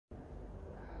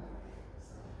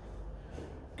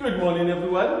Good morning,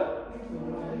 everyone.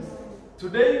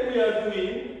 Today we are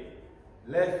doing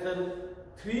lesson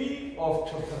 3 of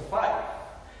chapter 5.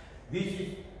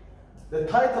 The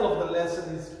title of the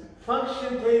lesson is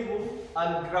Function Table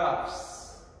and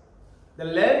Graphs. The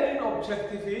learning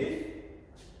objective is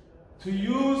to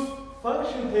use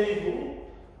function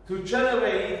table to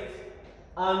generate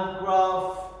and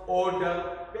graph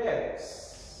order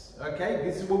pairs. Okay,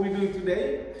 this is what we're doing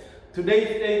today.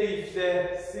 Today's date is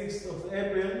the 6th of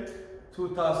April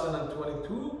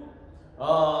 2022.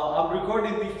 I'm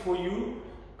recording this for you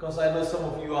because I know some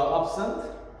of you are absent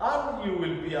and you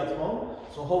will be at home.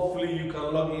 So hopefully you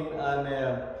can log in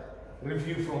and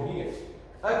review from here.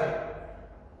 Okay.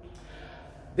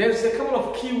 There's a couple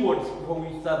of keywords before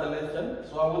we start the lesson.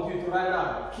 So I want you to write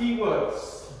down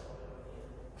keywords.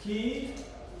 Keywords.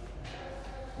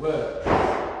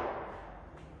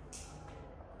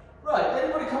 Right,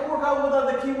 anybody can work out what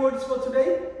are the keywords for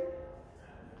today?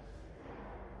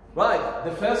 Right,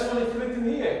 the first one is written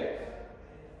here.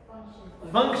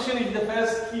 Function is the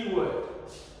first keyword.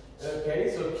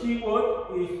 Okay, so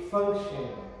keyword is function.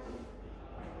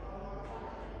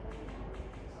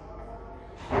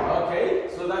 Okay,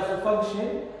 so that's a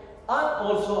function. And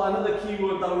also another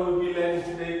keyword that we will be learning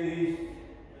today is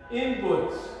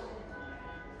input.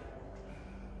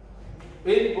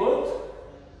 Input.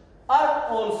 And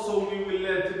also we will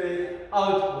learn today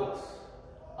output.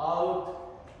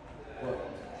 Output.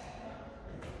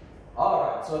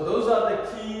 Alright, so those are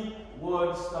the key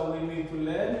words that we need to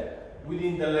learn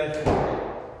within the lesson today.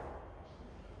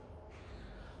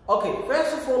 Okay,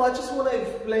 first of all, I just want to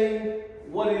explain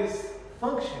what is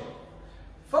function.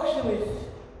 Function is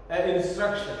an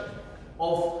instruction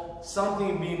of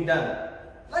something being done.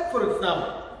 Like for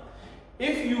example,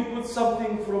 if you put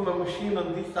something from a machine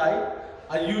on this side,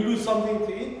 and you do something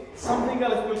to it, something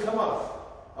else will come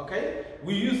out. Okay?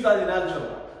 We use that in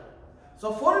algebra.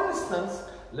 So for instance,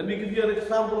 let me give you an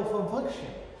example of a function.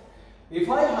 If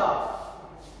I have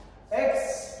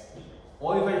x,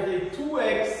 or if I take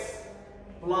 2x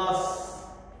plus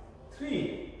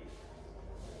 3.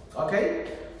 Okay?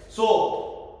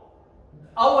 So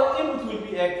our input will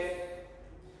be x.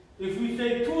 If we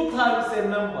take 2 times a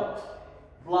number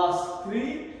plus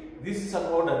 3, this is an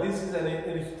order, this is an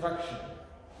instruction.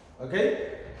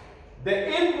 Okay? The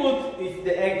input is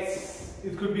the x.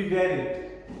 It could be varied.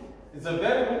 It's a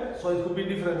variable, so it could be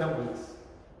different numbers.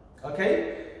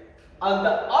 Okay? And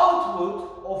the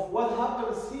output of what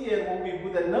happens here when we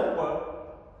put a number,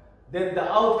 then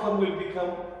the outcome will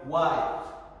become y.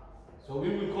 So we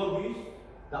will call this,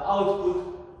 the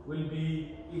output will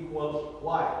be equal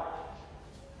y.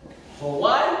 So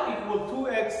y equal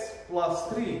 2x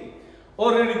plus 3.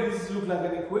 Already this looks like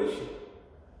an equation.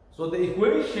 So the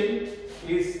equation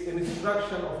is an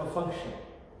instruction of a function.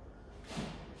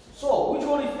 So which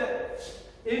one is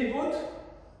the input?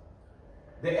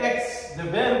 The x, the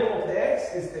variable of the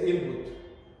x is the input.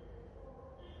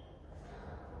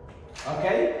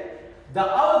 Okay? The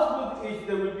output is,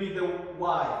 there will be the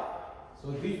y.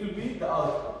 So this will be the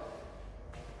output.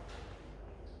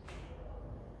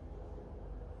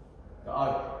 The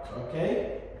output,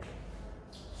 okay?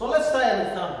 So let's try an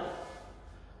example.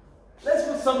 Let's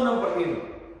put some number in.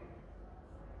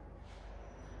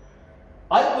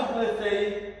 I put, let's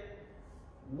say,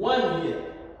 1 here.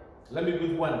 Let me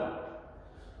put 1.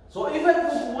 So if I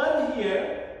put 1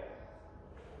 here,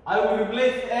 I will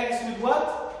replace x with what?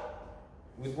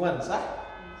 With 1, sir?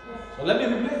 So let me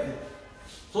replace it.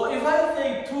 So if I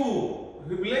take 2,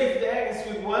 replace the x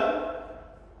with 1,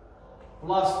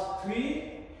 plus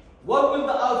 3, what will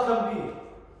the outcome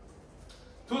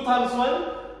be? 2 times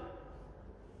 1?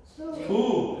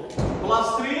 2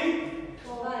 plus 3?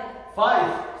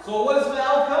 5. So what is my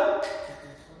outcome?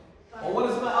 Or what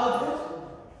is my output?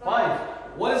 5.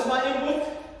 What is my input?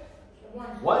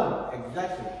 1.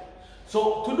 Exactly.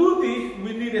 So to do this,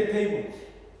 we need a table.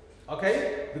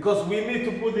 Okay? Because we need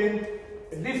to put in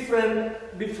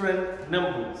different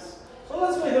numbers. So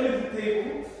let's make a little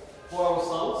table for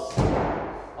ourselves.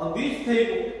 On this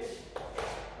table,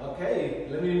 okay,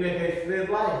 let me make a straight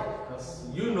line. Because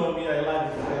you know me, I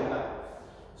like a straight line.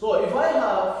 So if I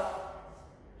have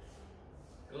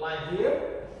a line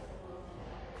here,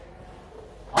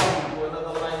 I'll do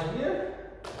another line here.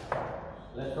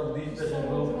 Let's from this doesn't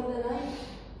go.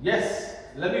 Yes,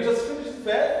 let me just finish it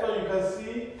first so you can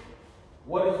see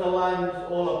what is the line is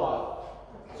all about.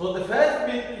 So the first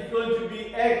bit is going to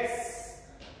be x.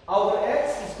 Our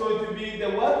x is going to be the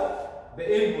what? The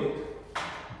input.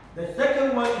 The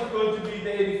second one is going to be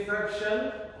the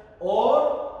instruction,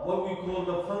 or what we call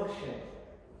the function.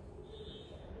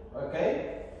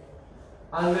 Okay?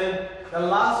 and then the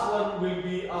last one will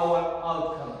be our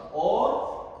outcome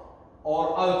or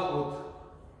output,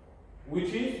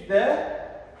 which is the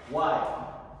y.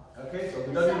 Okay, so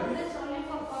we don't need this only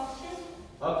for function.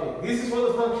 Okay, this is for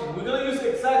the function. We're gonna use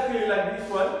exactly like this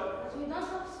one. But we don't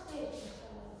have space.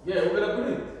 Yeah, we're gonna put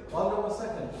it. Hold on a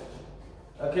second.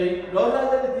 Okay, don't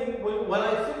write anything. When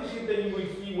I finish it, then you will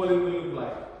see what it will look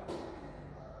like.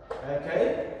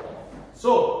 Okay?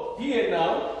 So, here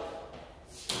now,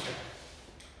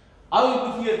 I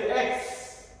will put here the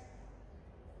x.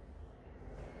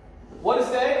 What is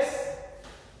the x?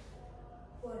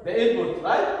 The input,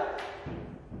 right?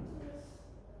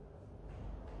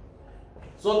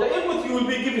 So the input you will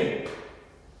be given.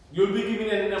 You will be given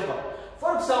any number.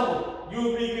 For example, you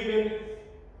will be given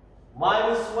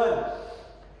 -1.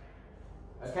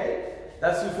 Okay?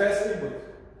 That's your first input.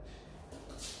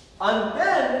 And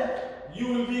then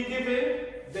you will be given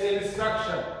the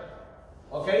instruction.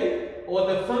 Okay? Or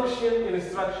the function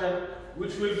instruction,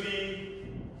 which will be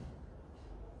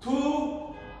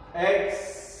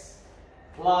 2x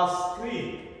plus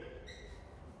 3.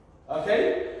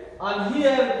 Okay? And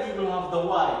here we will have the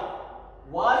y.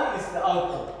 Y is the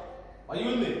outcome. Are you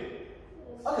with me?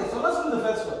 Okay, so let's do the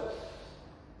first one.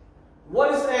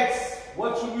 What is x?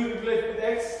 What should we replace with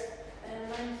x?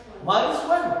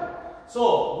 -1.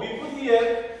 So we put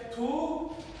here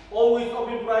 2, always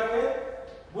open bracket,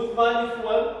 with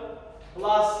 -1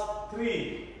 plus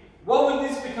 3. What will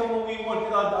this become when we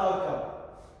work out the outcome?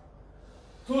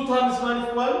 2 times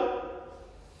 -1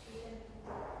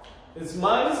 is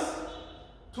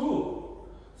 -2.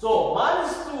 So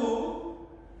 -2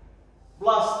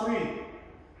 plus 3.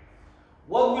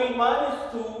 What will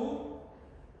 -2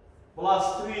 plus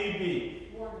 3 be?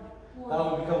 1. That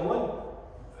will become 1.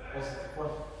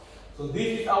 So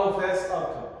this is our first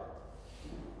outcome.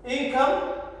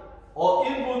 Income or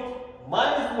input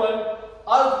 -1,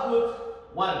 output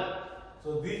 1.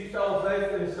 So this is our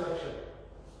first instruction.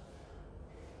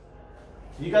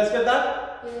 You guys get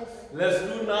that? Yes. Let's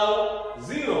do now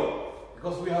 0,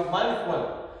 because we have -1.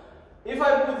 If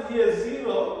I put here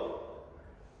 0,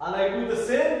 and I do the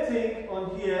same thing on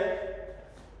here,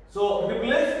 so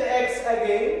replace the x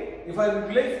again. If I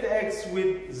replace the x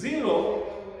with 0,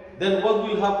 then what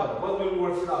will happen? What will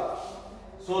work out?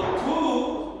 So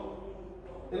 2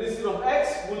 instead of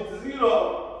x with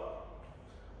 0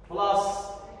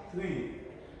 plus 3.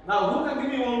 Now who can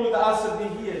give me one with the answer B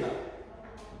here now?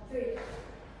 3.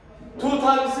 2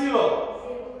 times 0.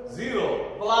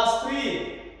 0 plus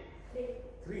 3. 3.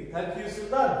 3. Thank you,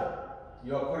 Sultan.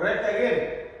 You are correct again.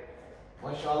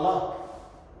 MashaAllah.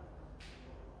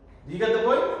 Do you get the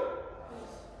point?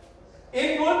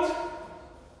 Input,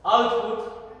 output.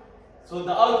 So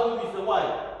the output is the y.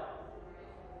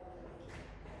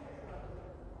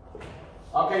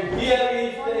 Okay, here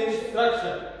is the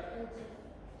instruction.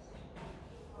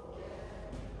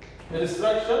 The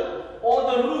instruction or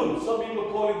the rule. Some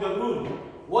people call it the rule.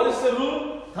 What is the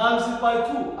rule? Times it by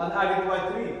 2 and add it by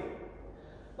 3.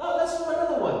 Now let's do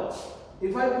another one.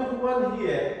 If I put 1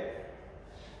 here,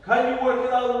 can you work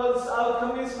it out what this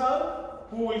outcome is now?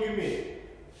 Who will give me?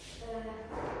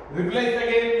 Replace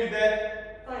again with the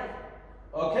 5.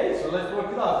 Okay, so let's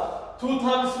work it out. 2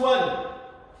 times 1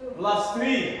 plus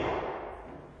 3.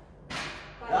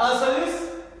 The answer is?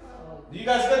 Do you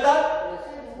guys get that?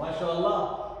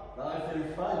 MashaAllah. The answer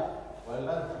is 5. Well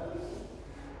done.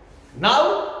 Now,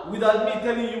 without me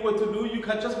telling you what to do, you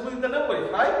can just put in the numbers,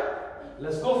 right?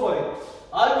 Let's go for it.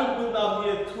 I will put down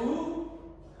here 2,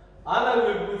 and I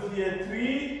will put here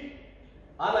 3,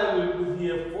 and I will put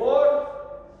here 4,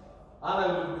 and I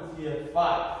will put here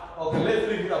 5. Okay, let's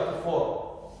leave it up to 4.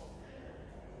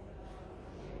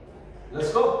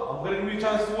 Let's go. I'm going to give you a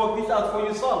chance to work this out for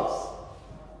yourselves.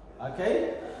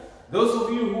 Okay? Those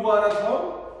of you who are at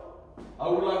home, I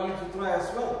would like you to try as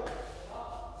well.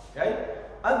 Okay?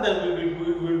 And then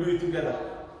we'll do it together.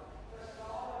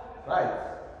 Right.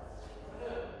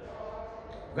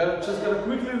 Just gonna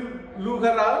quickly look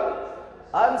around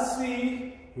and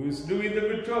see who's doing the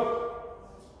good job.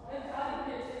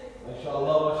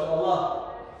 MashaAllah, MashaAllah.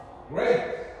 Great.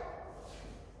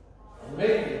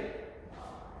 Amazing.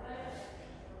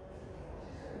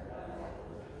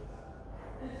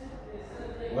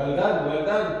 Well done, well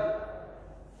done.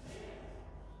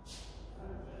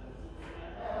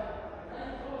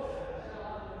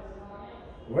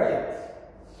 Great.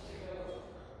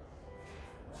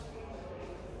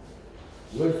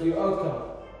 Where's your outcome?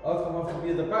 Outcome has to be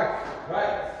at the back.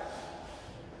 Right.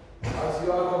 How's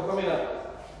your outcome coming up?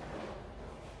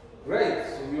 Great.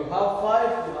 So you have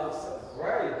 5, you have 6.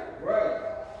 Right, right.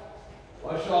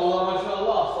 MashaAllah,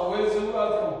 MashaAllah. So where's your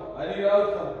outcome? I need your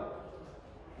outcome.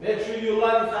 Make sure your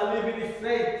lines are a little bit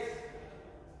straight.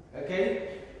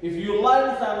 Okay? If your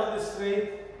lines are not straight,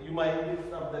 you might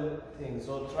mix up the thing.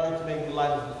 So try to make the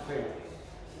lines straight.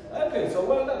 Okay, so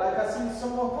well done. I can see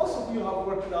most of you have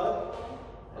worked out.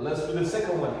 Let's do the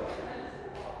second one.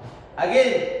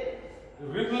 Again,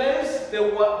 replace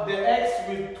the x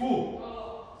with 2.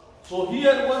 So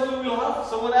here what we will have?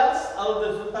 Someone else?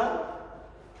 Other than Sultan?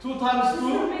 2 times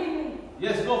 2?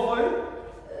 Yes, go for it.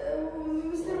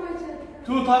 Mr. White.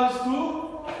 2 times 2?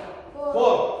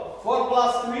 4. 4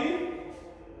 plus 3?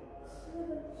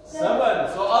 7.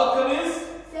 So outcome is?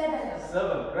 7.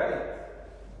 7. Great.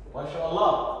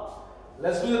 MashaAllah.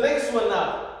 Let's do the next one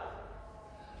now.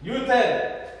 U10.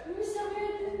 Mr.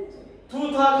 White.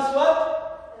 2 times what?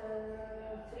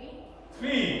 3.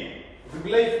 3.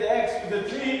 Replace the x with the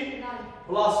 3 9.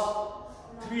 plus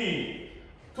 3.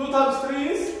 2 times 3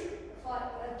 is? 5.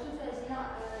 2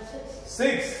 times 6.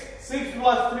 6. 6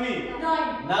 plus 3? 9.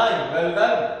 9. Well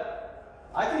done.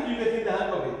 I think you're getting the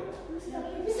hang of it.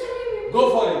 Mr. Go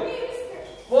for it.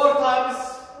 4 times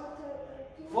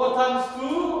 2 4 times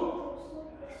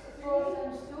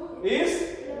 2 is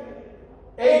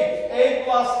 8. 8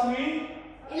 plus 3?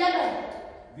 11.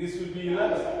 This will be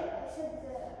 11.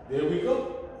 There we go.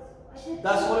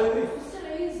 That's what it is.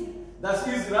 Mr. Easy. That's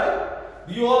easy, right?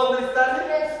 Do you all understand it?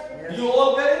 Yes. Do you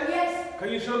all get it? Yes. Can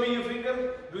you show me your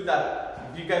finger? Do that.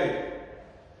 If you get it.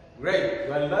 Great.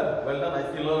 Well done. Well done. I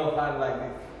see a lot of hand like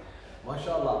this.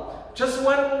 MashaAllah. Just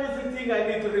one little thing I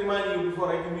need to remind you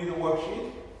before I give you the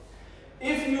worksheet.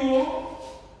 If you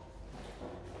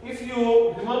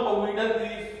remember, we done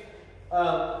the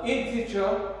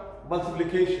integer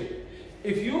multiplication.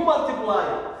 If you multiply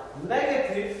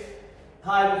negative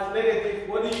times negative,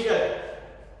 what do you get?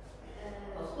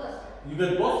 Plus. You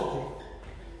get positive.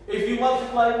 If you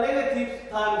multiply negative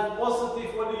times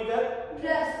positive, what do you get?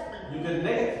 Plus. You get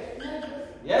negative.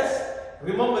 Yes?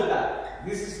 Remember that.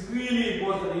 This is really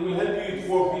important. It will help you to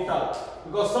work it out.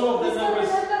 Because some of the numbers...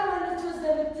 Remember when it was the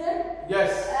midterm?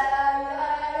 Yes. I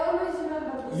always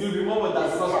remember this. You remember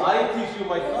that because I teach you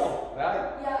myself, right?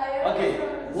 Yeah, I always Okay.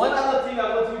 remember this. One other thing I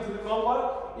want you to remember,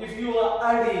 if you are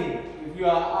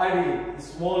adding a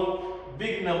small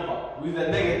big number with a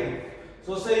negative.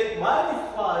 So say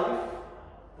minus 5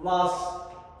 plus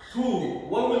 2.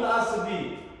 What will the answer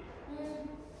be?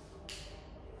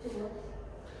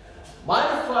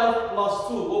 Minus 5 plus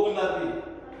 2. What will that be?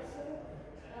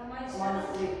 Minus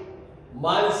 3.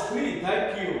 Minus 3.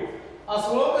 Thank you. As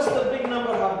long as the big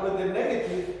number have got the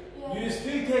negative, you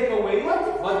still take away,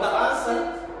 but the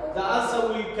answer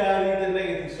will carry the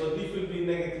negative. So this will be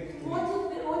negative 3. What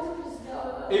if it's the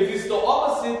If it's the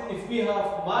opposite, if we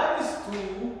have minus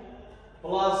 2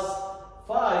 plus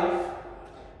 5,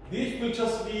 this will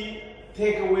just be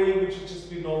take away, which will just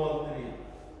be normal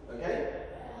 3. Okay?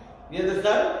 You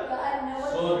understand?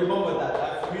 So remember that.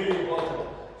 That's really important.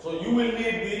 So you will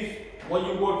need this when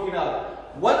you work it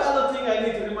out. One other thing I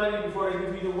need to remind you before I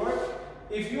give you the work.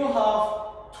 If you have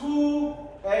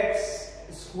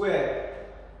 2x squared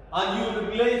and you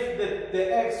replace the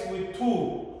x with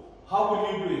 2, how will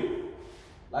you do it?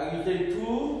 Like you take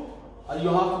 2 and you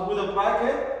have to put a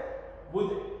bracket,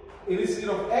 put instead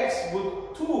of x with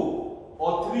 2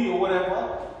 or 3 or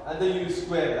whatever, and then you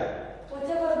square that.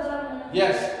 whatever the number.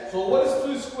 Yes. So what is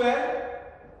 2 squared?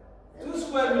 2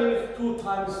 squared means 2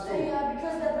 times 2. Yeah,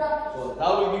 because the bracket. So that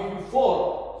will give you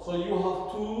 4. So you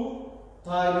have 2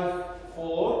 times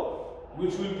 4,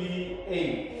 which will be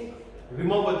 8.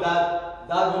 Remember that.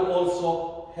 That will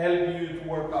also help you to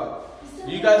work out.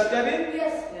 Do you guys get it?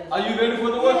 Yes. Are you ready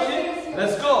for the worksheet? Yes.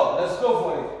 Let's go. Let's go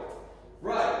for it.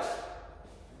 Right.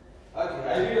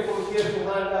 Okay. Are you ready for here to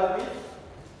hand out me?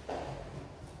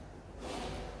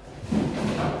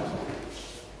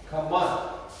 Come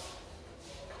on.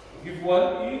 Give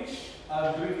one each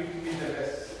and bring it to me the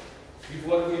rest. Give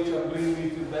one each and bring me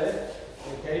to bed.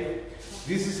 Okay?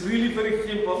 This is really very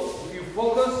simple. If you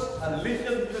focus and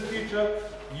listen to the teacher,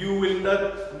 you will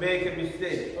not make a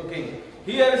mistake. Okay.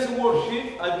 Here is a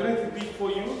worksheet. I printed it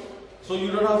for you. So you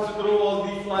don't have to draw all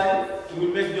these lines. It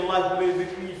will make your life a little bit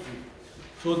easy.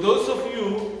 So those of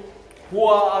you who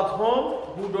are at home,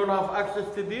 who don't have access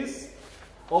to this,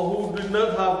 or who do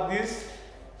not have this,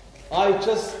 I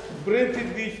just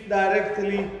printed this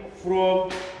directly from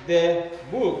the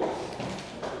book.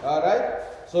 Alright?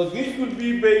 So this will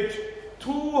be page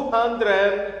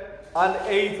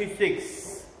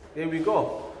 286. There we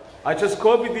go. I just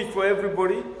copied this for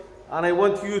everybody, and I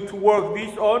want you to work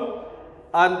this on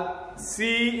and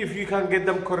see if you can get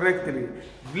them correctly.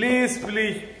 Please,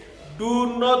 please,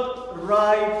 do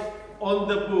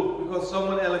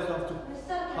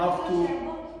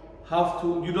have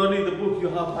to, you don't need the book,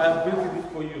 I have printed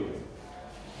it for you.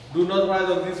 Do not write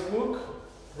on this book,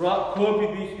 copy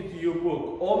this into your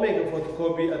book, or make a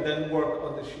photocopy and then work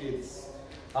on the sheets.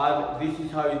 And this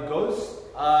is how it goes.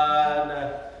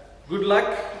 And good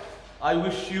luck. I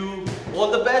wish you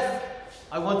all the best.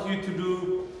 I want you to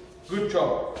do good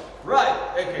job. Right,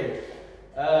 okay.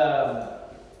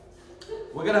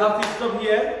 We're gonna have to stop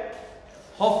here.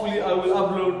 Hopefully I will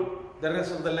upload the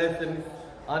rest of the lesson,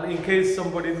 and in case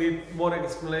somebody needs more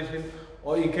explanation,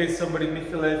 or in case somebody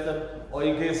missed a lesson, or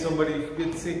in case somebody is a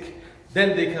bit sick,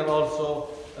 then they can also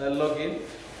log in.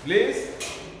 Please,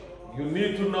 you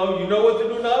need to know, you know what to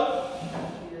do now?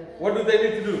 What do they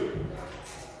need to do?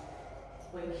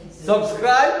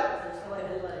 Subscribe,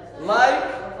 like,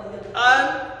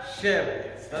 and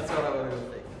share. That's what I want to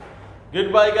say.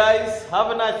 Goodbye guys,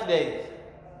 have a nice day.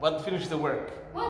 But finish the work.